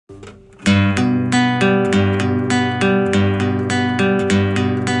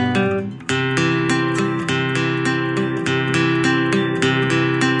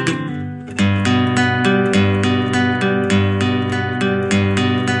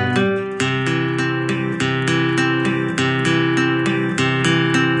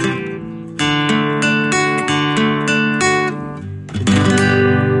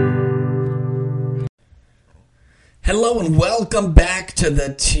Welcome back to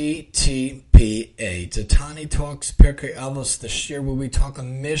the TTPA, to Tani Talks Pirkei Avos, the shir where we talk a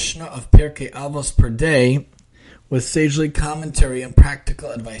Mishnah of Pirkei Avos per day with sagely commentary and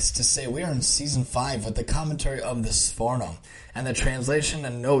practical advice. To say we are in season 5 with the commentary of the Sforno and the translation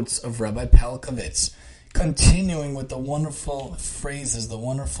and notes of Rabbi Pelkovitz, continuing with the wonderful phrases, the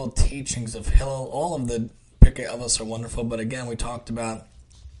wonderful teachings of Hillel. All of the Pirkei Avos are wonderful, but again, we talked about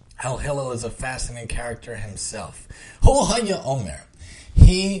how Hillel is a fascinating character himself. Hu haya omer.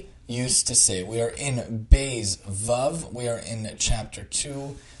 He used to say, we are in Beis Vav, we are in chapter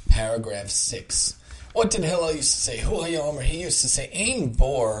 2, paragraph 6. What did Hillel used to say? Hu haya omer. He used to say, Ein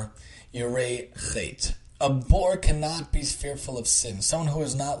bor yirei chet. A bor cannot be fearful of sin. Someone who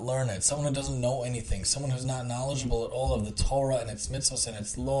is not learned, someone who doesn't know anything, someone who's not knowledgeable at all of the Torah and its mitzvahs and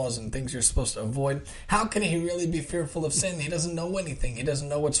its laws and things you're supposed to avoid. How can he really be fearful of sin? He doesn't know anything. He doesn't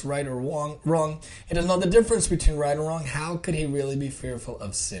know what's right or wrong. He doesn't know the difference between right and wrong. How could he really be fearful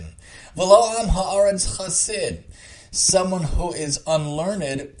of sin? V'lo am ha'aretz chasid. Someone who is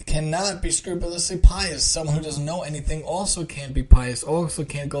unlearned cannot be scrupulously pious. Someone who doesn't know anything also can't be pious, also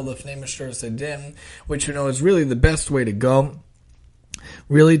can't go lefnei Mashur Sedim, which you know is really the best way to go.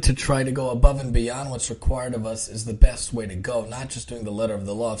 Really, to try to go above and beyond what's required of us is the best way to go, not just doing the letter of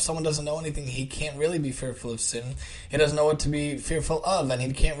the law. If someone doesn't know anything, he can't really be fearful of sin. He doesn't know what to be fearful of, and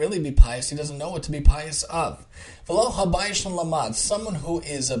he can't really be pious. He doesn't know what to be pious of. V'lo habayish lamad. Someone who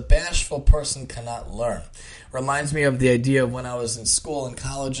is a bashful person cannot learn. Reminds me of the idea of when I was in school, in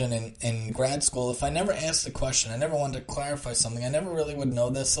college, and in grad school. If I never asked a question, I never wanted to clarify something, I never really would know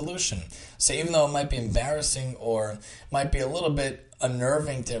the solution. So even though it might be embarrassing or might be a little bit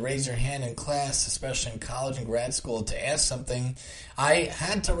unnerving to raise your hand in class, especially in college and grad school, to ask something, I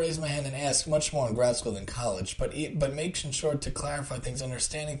had to raise my hand and ask much more in grad school than college. But making sure to clarify things,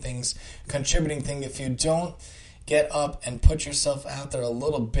 understanding things, contributing things, if you don't get up and put yourself out there a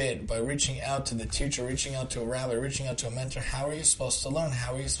little bit by reaching out to the teacher, reaching out to a rabbi, reaching out to a mentor, how are you supposed to learn?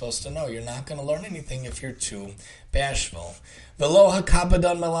 How are you supposed to know? You're not going to learn anything if you're too bashful. V'lo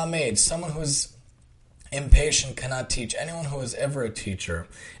hakapadan melamed. Someone who's impatient cannot teach. Anyone who is ever a teacher,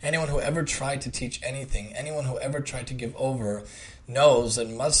 anyone who ever tried to teach anything, anyone who ever tried to give over, knows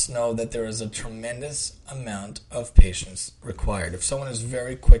and must know that there is a tremendous amount of patience required. If someone is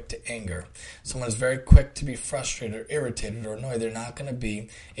very quick to anger, someone is very quick to be frustrated or irritated or annoyed, they're not going to be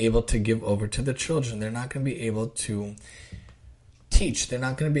able to give over to the children. They're not going to be able to teach. They're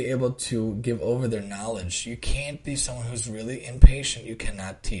not going to be able to give over their knowledge. You can't be someone who's really impatient. You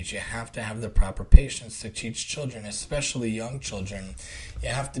cannot teach. You have to have the proper patience to teach children, especially young children. You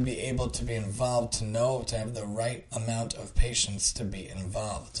have to be able to be involved, to know, to have the right amount of patience to be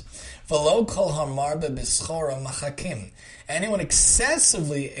involved. V'lo kol hamarbe b'schora machakim. Anyone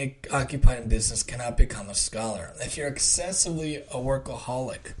excessively occupied in business cannot become a scholar. If you're excessively a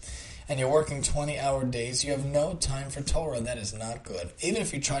workaholic, and you're working 20-hour days, you have no time for Torah. That is not good. Even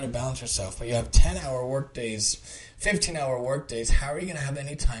if you try to balance yourself, but you have 10-hour work days, 15-hour work days, how are you going to have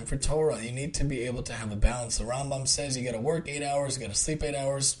any time for Torah? You need to be able to have a balance. The Rambam says you got to work 8 hours, you got to sleep 8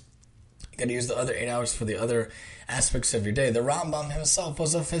 hours, you got to use the other 8 hours for the other aspects of your day. The Rambam himself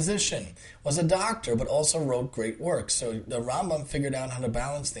was a physician, was a doctor, but also wrote great work. So the Rambam figured out how to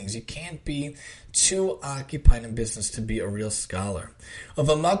balance things. You can't be too occupied in business to be a real scholar.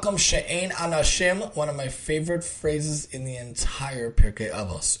 Uvemakom she'ein anashim, one of my favorite phrases in the entire Pirkei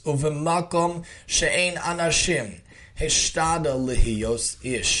Avos. Uvemakom she'ein anashim, hishtada lihiyos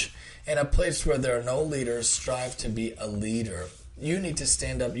ish. In a place where there are no leaders, strive to be a leader. You need to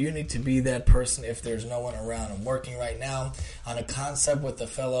stand up. You need to be that person if there's no one around. I'm working right now on a concept with a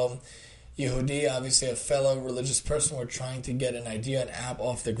fellow Yehudi, obviously a fellow religious person. We're trying to get an idea, an app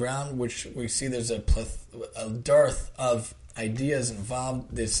off the ground, which we see there's a dearth of ideas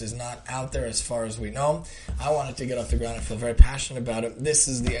involved. This is not out there as far as we know. I want it to get off the ground. I feel very passionate about it. This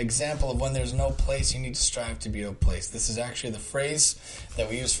is the example of when there's no place, you need to strive to be a place. This is actually the phrase that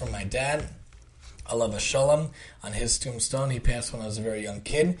we use from my dad, Alav Shalom, on his tombstone. He passed when I was a very young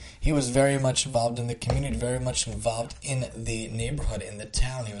kid. He was very much involved in the community, very much involved in the neighborhood, in the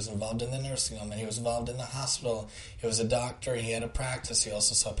town. He was involved in the nursing home, and he was involved in the hospital. He was a doctor. He had a practice. He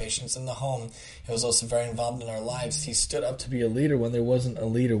also saw patients in the home. He was also very involved in our lives. He stood up to be a leader when there wasn't a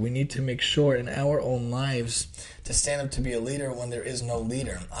leader. We need to make sure in our own lives to stand up to be a leader when there is no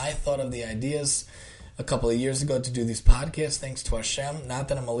leader. I thought of the ideas a couple of years ago to do these podcasts, thanks to Hashem. Not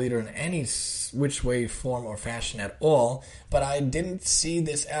that I'm a leader in any which way, form, or fashion at all, but I didn't see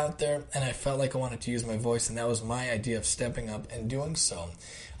this out there, and I felt like I wanted to use my voice, and that was my idea of stepping up and doing so.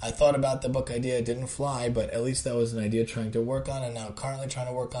 I thought about the book idea, it didn't fly, but at least that was an idea trying to work on, and now currently trying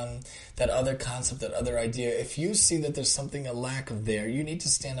to work on that other concept, that other idea. If you see that there's something, a lack of there, you need to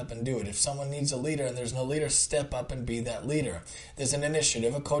stand up and do it. If someone needs a leader and there's no leader, step up and be that leader. There's an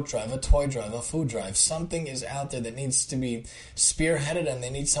initiative, a coat drive, a toy drive, a food drive. Something is out there that needs to be spearheaded and they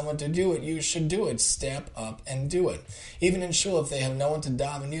need someone to do it. You should do it. Step up and do it. Even in shul, if they have no one to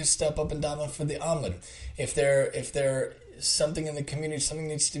daven, you step up and daven for the amud. If they're something in the community, something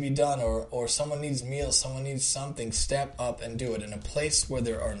needs to be done, or someone needs meals, someone needs something, step up and do it. In a place where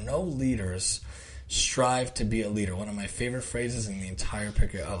there are no leaders, strive to be a leader. One of my favorite phrases in the entire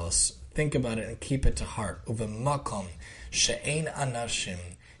Pirkei Avos. Think about it and keep it to heart. Uvemakom she'ein anashim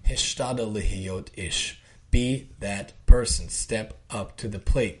hishtadel lihiyot ish. Be that person. Step up to the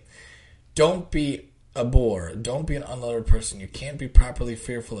plate. Don't be a bore. Don't be an unlettered person. You can't be properly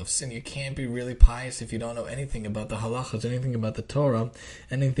fearful of sin. You can't be really pious if you don't know anything about the halachas, anything about the Torah,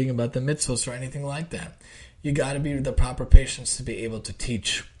 anything about the mitzvahs, or anything like that. You got to be the proper patience to be able to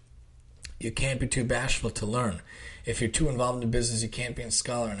teach. You can't be too bashful to learn. If you're too involved in business, you can't be a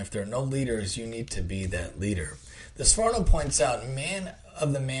scholar. And if there are no leaders, you need to be that leader. The Sforno points out, man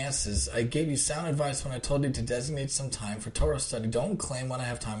of the masses, I gave you sound advice when I told you to designate some time for Torah study. Don't claim when I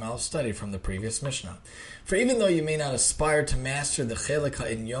have time I'll study from the previous Mishnah. For even though you may not aspire to master the Chelek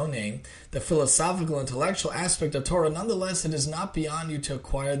HaInyone, the philosophical, intellectual aspect of Torah, nonetheless it is not beyond you to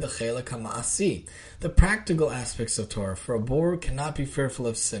acquire the Chelek HaMaasi, the practical aspects of Torah. For a bore cannot be fearful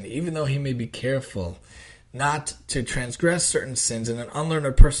of sin, even though he may be careful not to transgress certain sins, and an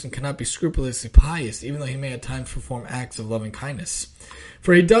unlearned person cannot be scrupulously pious, even though he may at times perform acts of loving kindness.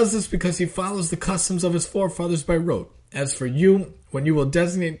 For he does this because he follows the customs of his forefathers by rote. As for you, when you will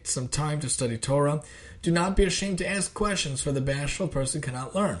designate some time to study Torah, do not be ashamed to ask questions, for the bashful person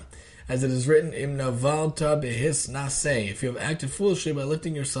cannot learn. As it is written, Im navalta behis naseh, if you have acted foolishly by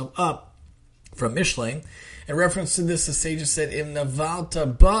lifting yourself up, from Mishlei. In reference to this, the sages said, Im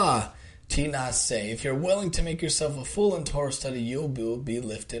navalta ba tinaseh, if you're willing to make yourself a fool in Torah study, you will be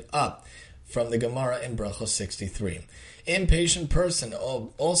lifted up. From the Gemara in Brachos 63. Impatient person,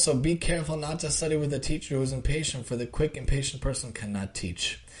 also be careful not to study with a teacher who is impatient, for the quick, impatient person cannot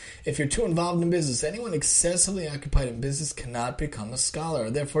teach. If you're too involved in business, anyone excessively occupied in business cannot become a scholar.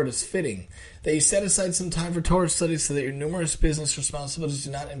 Therefore, it is fitting that you set aside some time for Torah study so that your numerous business responsibilities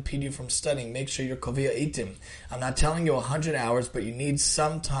do not impede you from studying. Make sure you're kovia itim. I'm not telling you 100 hours, but you need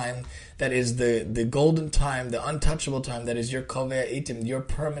some time that is the golden time, the untouchable time, that is your kovia itim, your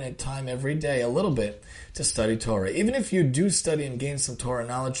permanent time every day, a little bit, to study Torah. Even if you do study and gain some Torah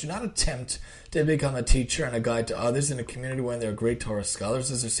knowledge, do not attempt to become a teacher and a guide to others in a community where there are great Torah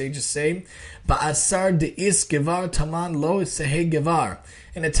scholars. As the sages say, Ba'asar de'is gevar taman lo sehe gevar.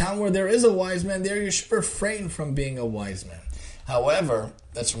 In a town where there is a wise man, there you should refrain from being a wise man. However,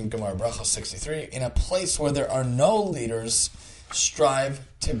 that's from Gemara Brachos 63, in a place where there are no leaders, strive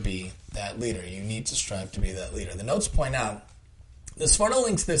to be that leader. You need to strive to be that leader. The notes point out, the Sforno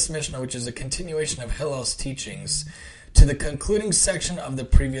links this Mishnah, which is a continuation of Hillel's teachings, to the concluding section of the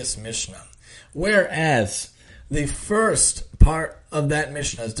previous Mishnah. Whereas the first part of that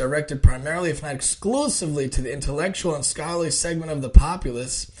Mishnah is directed primarily, if not exclusively, to the intellectual and scholarly segment of the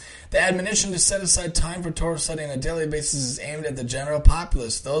populace, the admonition to set aside time for Torah study on a daily basis is aimed at the general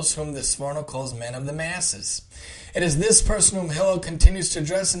populace, those whom the Sforno calls men of the masses. It is this person whom Hillel continues to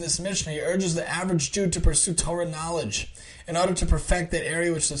address in this Mishnah. He urges the average Jew to pursue Torah knowledge in order to perfect that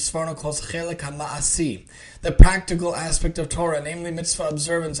area which the Sforno calls Chelek HaMaasi, the practical aspect of Torah, namely mitzvah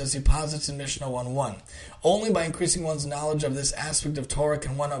observance, as he posits in Mishnah 1:1. Only by increasing one's knowledge of this aspect of Torah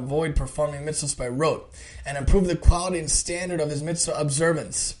can one avoid performing mitzvahs by rote and improve the quality and standard of his mitzvah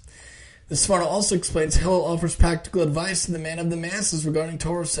observance. The Sforno also explains Hillel offers practical advice to the man of the masses regarding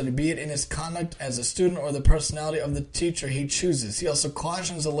Torah study, be it in his conduct as a student or the personality of the teacher he chooses. He also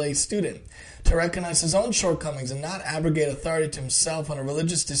cautions a lay student to recognize his own shortcomings and not abrogate authority to himself when a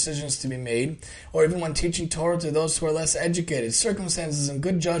religious decision is to be made, or even when teaching Torah to those who are less educated. Circumstances and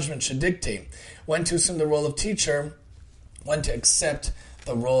good judgment should dictate when to assume the role of teacher, when to accept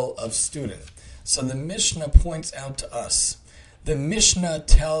the role of student. So the Mishnah points out to us, the Mishnah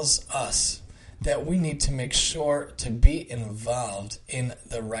tells us that we need to make sure to be involved in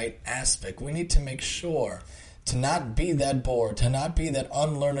the right aspect. We need to make sure to not be that bored, to not be that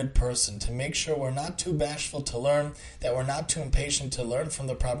unlearned person, to make sure we're not too bashful to learn, that we're not too impatient to learn from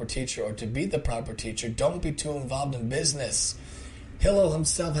the proper teacher or to be the proper teacher. Don't be too involved in business. Hillel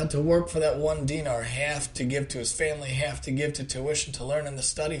himself had to work for that 1 dinar, half to give to his family, half to give to tuition to learn in the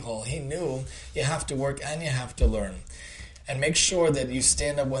study hall. He knew you have to work and you have to learn. And make sure that you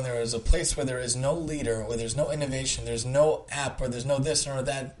stand up when there is a place where there is no leader, where there's no innovation, there's no app, or there's no this or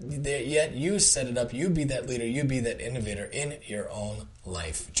that, yet you set it up, you be that leader, you be that innovator in your own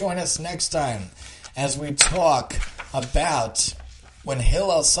life. Join us next time as we talk about when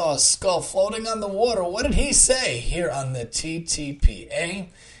Hillel saw a skull floating on the water. What did he say? Here on the TTPA,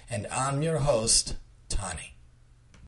 and I'm your host, Tani.